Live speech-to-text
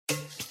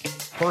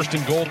First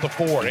and goal at the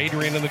 4.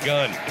 Adrian in the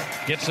gun.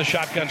 Gets the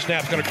shotgun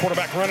snap. Going to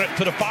quarterback run it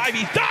to the 5.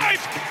 He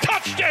dives.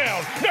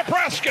 Touchdown,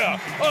 Nebraska.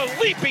 A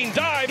leaping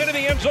dive into the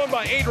end zone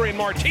by Adrian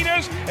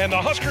Martinez. And the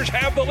Huskers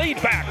have the lead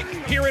back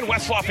here in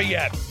West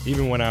Lafayette.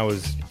 Even when I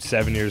was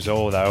 7 years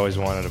old, I always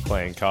wanted to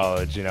play in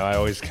college. I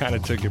always kind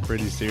of took it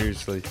pretty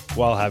seriously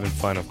while having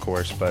fun, of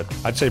course. But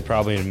I'd say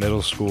probably in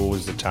middle school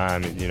was the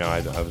time,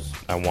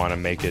 I want to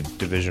make it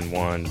Division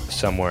I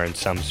somewhere in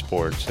some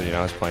sport. So,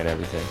 I was playing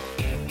everything.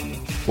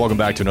 Welcome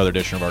back to another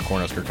edition of our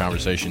Cornhusker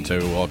Conversation, too.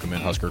 Welcome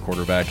in Husker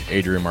quarterback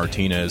Adrian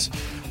Martinez.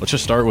 Let's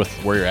just start with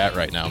where you're at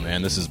right now,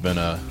 man. This has been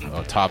a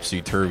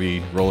topsy-turvy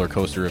roller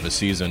coaster of a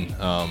season.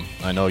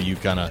 I know you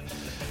kind of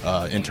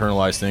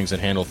internalize things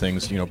and handle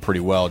things,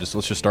 pretty well. Let's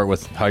just start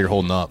with how you're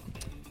holding up.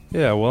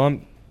 Yeah, well,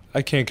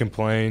 I can't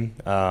complain.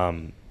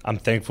 I'm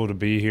thankful to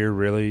be here,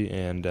 really,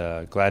 and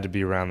glad to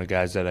be around the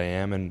guys that I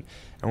am. And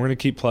we're going to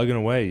keep plugging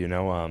away.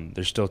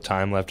 There's still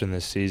time left in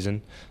this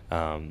season.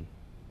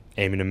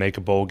 Aiming to make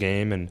a bowl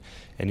game, and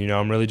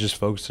I'm really just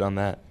focused on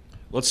that.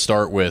 Let's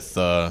start with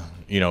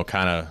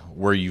kind of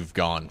where you've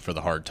gone for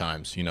the hard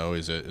times.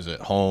 Is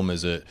it home?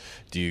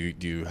 Do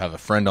you have a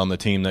friend on the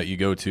team that you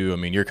go to? I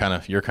mean, you're kind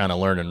of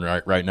learning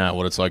right now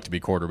what it's like to be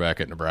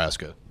quarterback at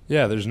Nebraska.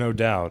 Yeah, there's no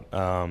doubt.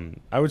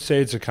 I would say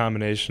it's a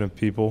combination of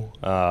people.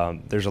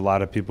 There's a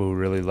lot of people who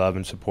really love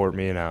and support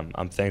me, and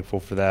I'm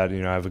thankful for that. I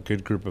have a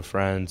good group of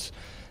friends,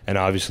 and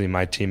obviously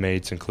my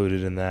teammates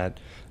included in that.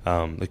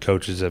 The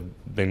coaches have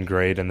been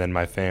great, and then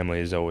my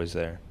family is always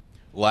there.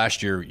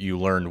 Last year, you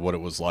learned what it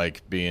was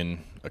like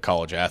being a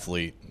college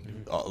athlete.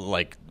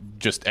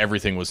 Just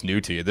everything was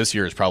new to you. This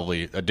year is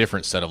probably a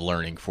different set of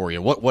learning for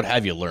you. What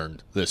have you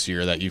learned this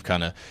year that you've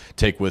kind of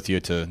take with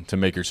you to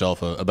make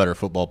yourself a better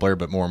football player,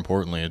 but more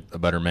importantly, a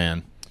better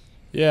man?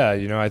 Yeah,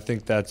 I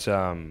think that's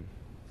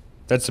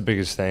the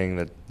biggest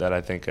thing that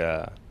I think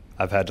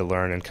I've had to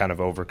learn and kind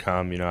of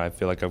overcome. I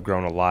feel like I've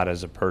grown a lot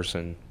as a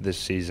person this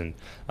season.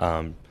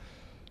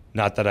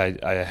 Not that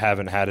I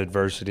haven't had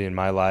adversity in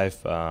my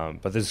life,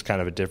 but this is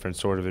kind of a different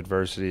sort of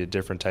adversity, a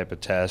different type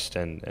of test,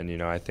 and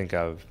I think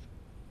I've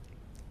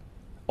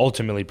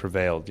ultimately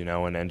prevailed,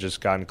 and just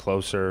gotten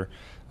closer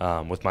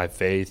with my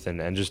faith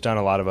and just done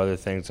a lot of other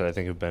things that I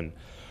think have been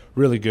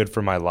really good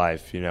for my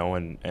life,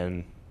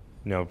 and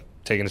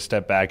taking a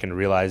step back and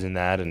realizing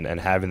that and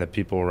having the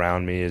people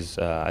around me is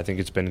I think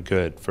it's been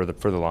good for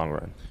the long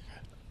run.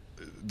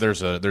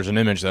 There's an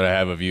image that I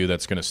have of you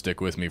that's going to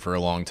stick with me for a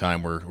long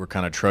time. We're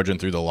kind of trudging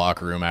through the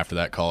locker room after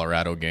that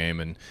Colorado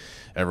game, and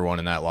everyone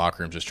in that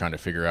locker room just trying to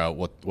figure out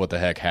what the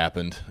heck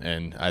happened.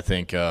 And I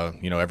think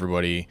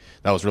everybody,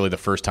 that was really the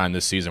first time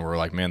this season where we're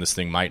like, man, this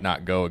thing might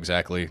not go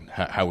exactly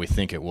how we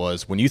think it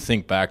was. When you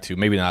think back to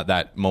maybe not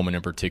that moment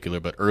in particular,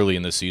 but early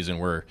in the season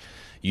where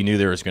you knew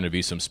there was going to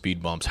be some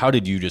speed bumps, how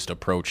did you just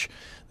approach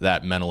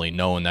that mentally,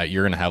 knowing that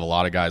you're going to have a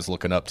lot of guys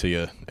looking up to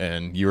you,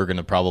 and you were going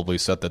to probably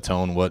set the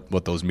tone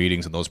what those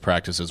meetings and those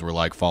practices were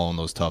like following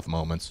those tough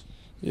moments?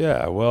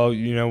 Yeah, well,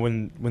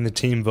 when the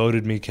team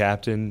voted me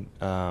captain,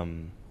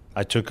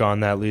 I took on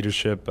that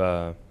leadership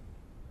role,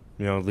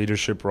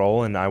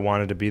 and I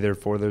wanted to be there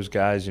for those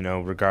guys,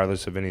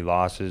 regardless of any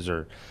losses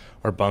or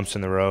bumps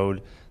in the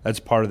road. That's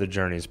part of the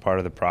journey, it's part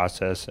of the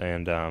process,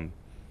 and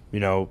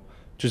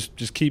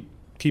just keep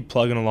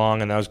plugging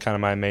along, and that was kind of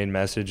my main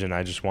message, and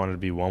I just wanted to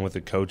be one with the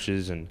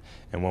coaches and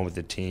one with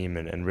the team,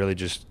 and really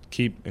just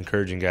keep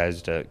encouraging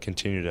guys to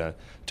continue to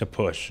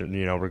push,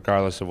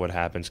 regardless of what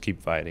happens,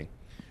 keep fighting.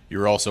 You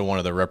were also one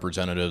of the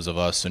representatives of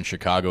us in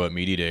Chicago at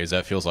Media Days.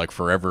 That feels like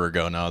forever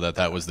ago now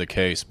that was the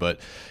case. But,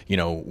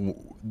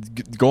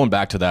 going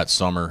back to that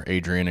summer,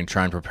 Adrian, and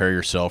trying to prepare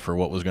yourself for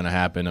what was going to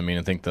happen,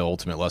 I think the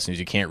ultimate lesson is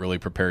you can't really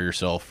prepare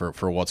yourself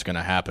for what's going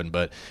to happen.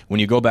 But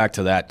when you go back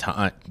to that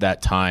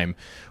time,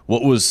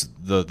 what was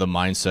the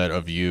mindset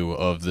of you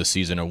of the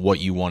season and what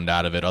you wanted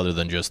out of it other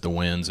than just the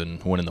wins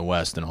and winning the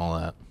West and all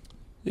that?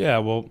 Yeah,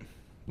 well,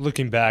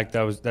 looking back,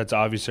 that's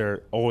obviously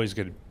always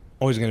going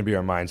to be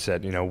our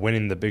mindset,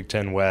 winning the Big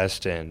Ten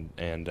West and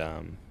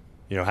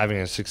having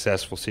a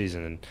successful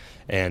season.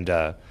 And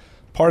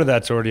part of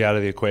that's already out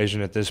of the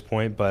equation at this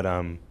point, but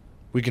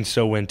we can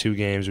still win 2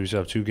 games. We still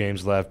have 2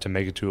 games left to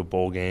make it to a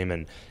bowl game,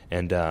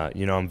 and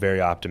I'm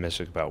very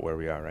optimistic about where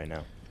we are right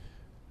now.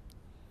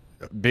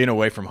 Being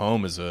away from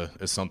home is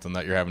something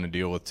that you're having to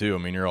deal with too.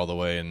 You're all the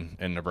way in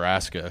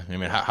Nebraska.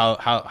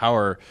 How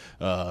are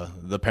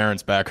the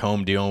parents back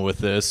home dealing with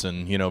this,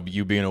 and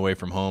you being away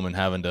from home and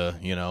having to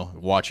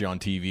watch you on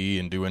TV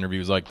and do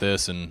interviews like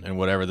this and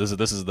whatever. This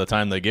is the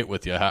time they get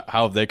with you. How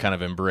have they kind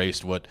of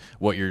embraced what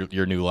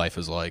your new life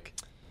is like?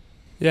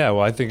 Yeah,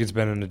 well, I think it's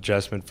been an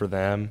adjustment for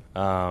them,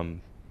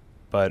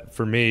 but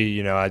for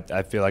me,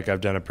 I feel like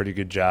I've done a pretty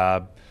good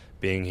job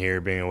being here,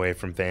 being away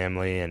from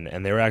family,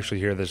 and they were actually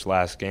here this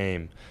last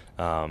game,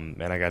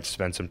 and I got to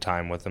spend some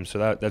time with them,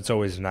 so that's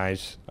always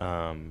nice.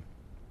 But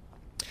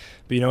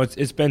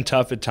it's been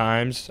tough at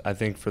times, I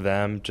think, for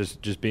them,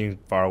 just being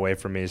far away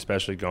from me,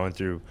 especially going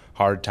through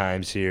hard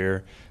times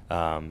here.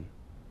 But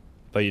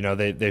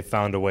they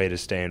found a way to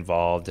stay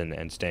involved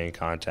and stay in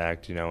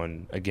contact,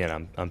 and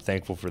again, I'm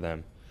thankful for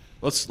them.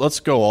 Let's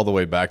go all the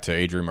way back to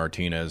Adrian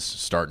Martinez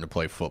starting to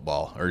play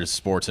football or just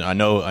sports. And I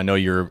know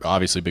you're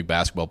obviously a big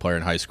basketball player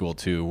in high school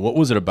too. What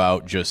was it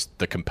about just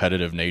the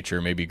competitive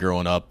nature, maybe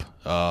growing up,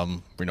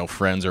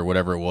 friends or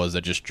whatever it was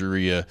that just drew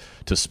you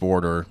to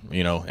sport or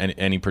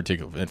any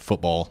particular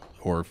football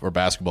or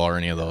basketball or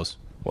any of those?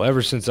 Well,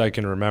 ever since I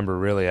can remember,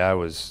 really, I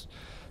was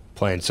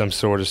playing some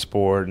sort of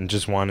sport and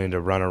just wanting to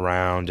run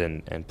around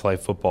and play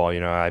football.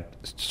 I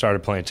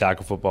started playing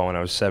tackle football when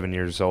I was 7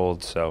 years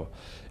old, so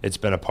it's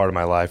been a part of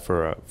my life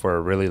for a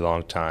really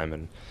long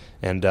time,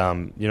 and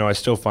I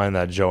still find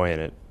that joy in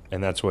it,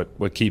 and that's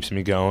what keeps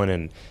me going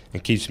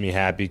and keeps me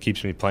happy,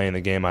 keeps me playing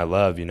the game I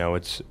love.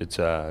 It's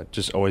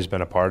just always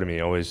been a part of me,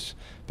 always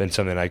been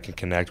something I can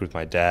connect with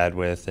my dad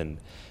with, and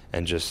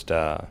just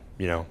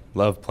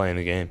love playing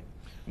the game.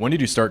 When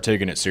did you start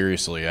taking it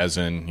seriously, as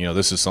in,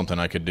 this is something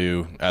I could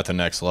do at the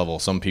next level?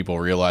 Some people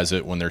realize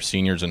it when they're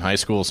seniors in high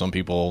school, some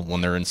people when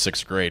they're in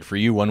sixth grade. For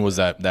you, when was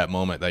that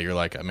moment that you're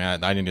like,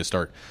 I need to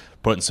start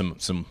putting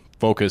some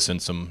focus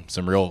and some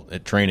real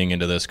training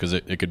into this because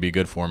it could be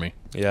good for me?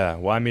 Yeah,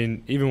 well,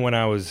 even when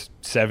I was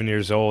 7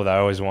 years old, I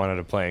always wanted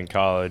to play in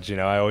college.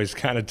 I always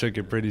kind of took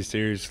it pretty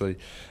seriously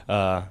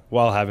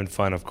while having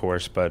fun, of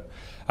course. But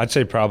I'd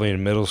say probably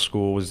in middle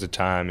school was the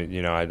time,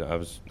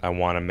 I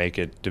want to make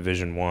it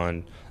Division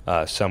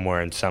I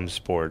somewhere in some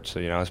sport. So,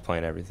 I was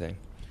playing everything.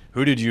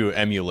 Who did you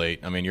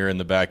emulate? You're in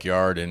the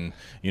backyard and,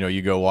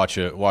 you go watch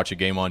a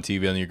game on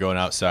TV and you're going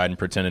outside and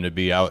pretending to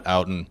be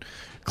out in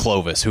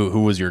Clovis.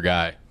 Who was your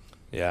guy?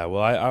 Yeah,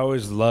 well, I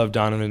always loved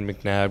Donovan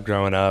McNabb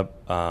growing up.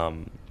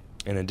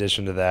 In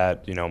addition to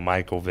that,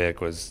 Michael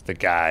Vick was the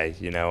guy.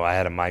 I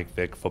had a Mike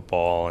Vick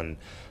football, and,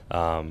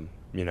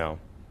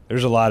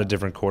 there's a lot of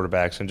different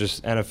quarterbacks, and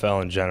just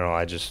NFL in general,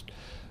 I just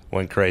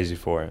went crazy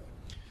for it.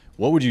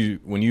 What would you,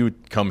 when you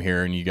come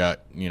here and you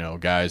got,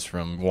 guys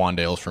from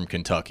Wandale's from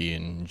Kentucky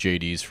and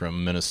JD's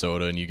from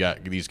Minnesota, and you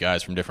got these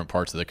guys from different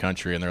parts of the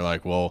country, and they're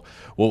like, well,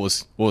 what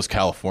was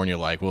California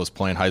like? What was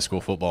playing high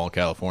school football in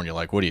California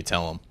like? What do you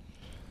tell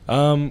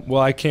them?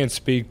 Well, I can't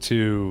speak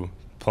to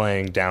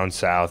playing down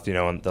south,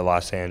 in the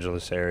Los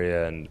Angeles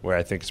area, and where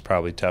I think it's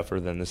probably tougher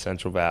than the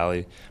Central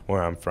Valley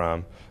where I'm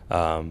from.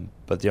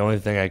 But the only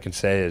thing I can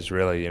say is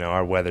really,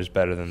 our weather's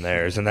better than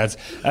theirs, and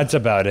that's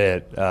about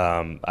it.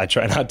 I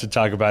try not to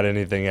talk about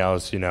anything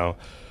else.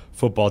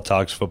 Football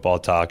talk's football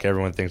talk.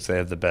 Everyone thinks they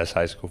have the best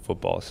high school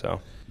football,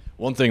 so.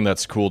 One thing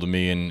that's cool to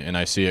me, and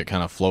I see it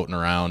kind of floating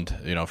around,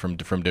 from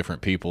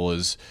different people,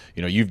 is,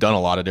 you've done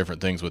a lot of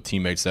different things with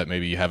teammates that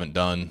maybe you haven't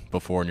done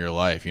before in your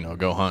life.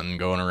 Go hunting,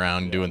 going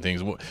around, doing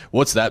things.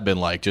 What's that been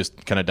like?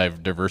 Just kind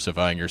of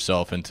diversifying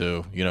yourself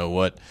into,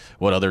 what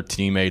other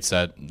teammates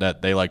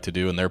that they like to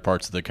do in their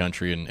parts of the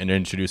country, and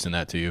introducing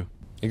that to you.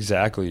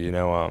 Exactly.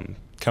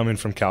 Coming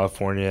from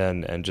California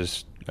and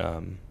just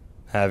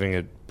having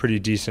a pretty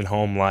decent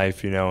home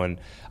life, and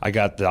I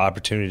got the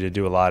opportunity to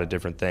do a lot of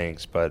different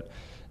things, but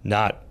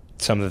not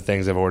some of the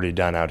things I've already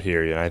done out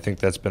here. I think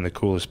that's been the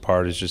coolest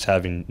part, is just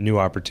having new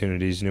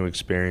opportunities, new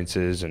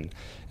experiences,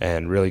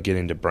 and really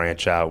getting to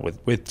branch out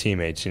with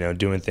teammates,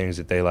 doing things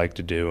that they like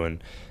to do,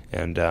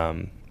 and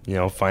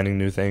finding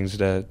new things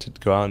to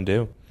go out and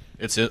do.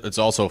 It's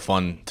also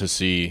fun to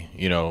see,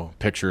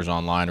 pictures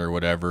online or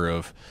whatever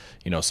of,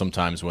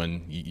 sometimes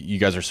when you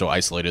guys are so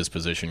isolated as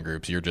position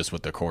groups, you're just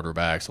with the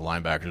quarterbacks, the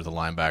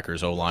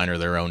linebackers, O-line are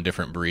their own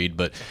different breed,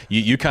 but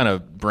you kind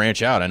of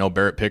branch out. I know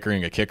Barrett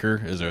Pickering, a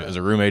kicker, is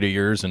a roommate of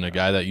yours and a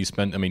guy that you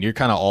spent, you're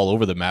kind of all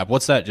over the map.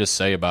 What's that just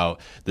say about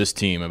this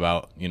team,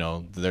 about,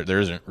 there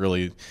isn't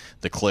really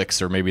the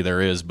cliques, or maybe there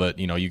is, but,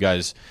 you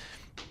guys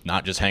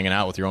not just hanging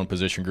out with your own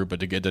position group, but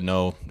to get to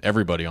know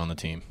everybody on the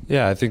team?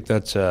 Yeah, I think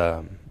that's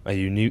a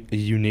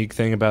unique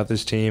thing about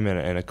this team,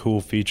 and a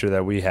cool feature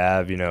that we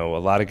have. A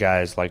lot of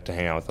guys like to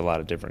hang out with a lot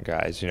of different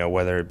guys,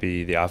 whether it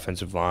be the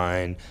offensive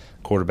line,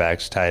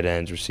 quarterbacks, tight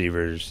ends,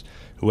 receivers,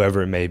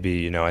 whoever it may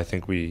be. I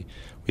think we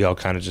all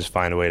kind of just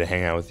find a way to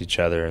hang out with each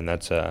other, and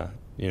that's a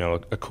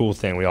cool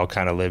thing. We all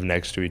kind of live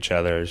next to each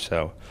other,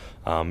 so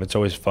it's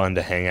always fun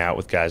to hang out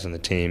with guys on the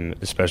team,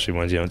 especially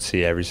ones you don't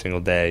see every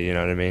single day, you know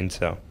what I mean?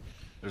 So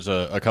there's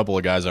a couple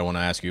of guys I want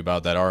to ask you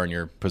about that are in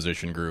your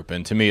position group,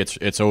 and to me,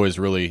 it's always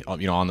really,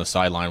 on the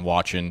sideline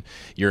watching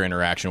your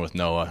interaction with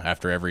Noah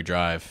after every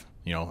drive.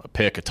 A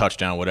pick, a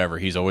touchdown, whatever.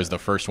 He's always the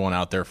first one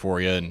out there for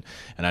you, and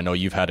I know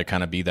you've had to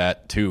kind of be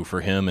that too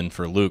for him and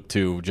for Luke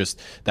too. Just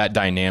that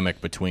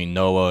dynamic between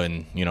Noah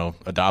and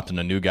adopting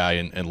a new guy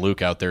and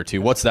Luke out there too.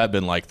 What's that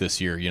been like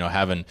this year?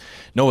 Having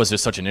Noah's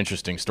just such an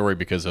interesting story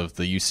because of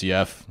the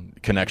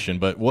UCF connection.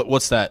 But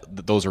what's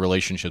those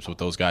relationships with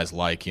those guys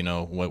like?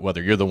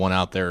 Whether you're the one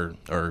out there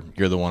or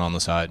you're the one on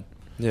the side.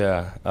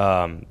 Yeah,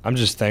 I'm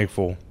just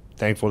thankful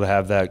to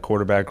have that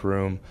quarterback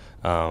room.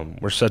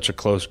 We're such a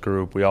close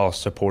group. We all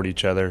support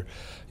each other.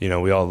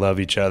 We all love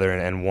each other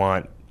and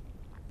want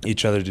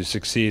each other to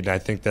succeed. And I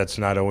think that's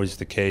not always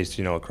the case,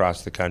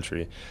 across the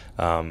country.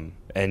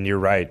 And you're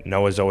right.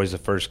 Noah's always the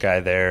first guy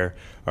there,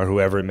 or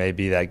whoever it may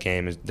be that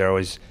game. They're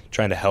always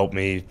trying to help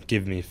me,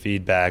 give me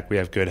feedback. We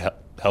have good,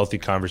 healthy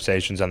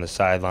conversations on the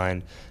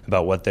sideline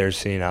about what they're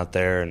seeing out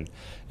there.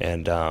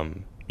 and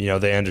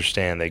they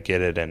understand, they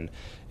get it, and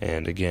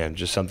again,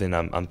 just something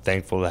I'm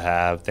thankful to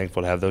have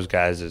those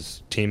guys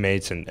as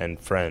teammates and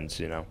friends.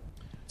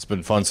 It's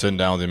been fun sitting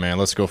down with you, man.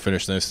 Let's go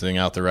finish this thing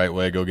out the right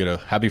way. Go get a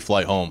happy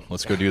flight home.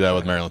 Let's go do that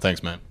with Maryland.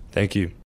 Thanks, man. Thank you.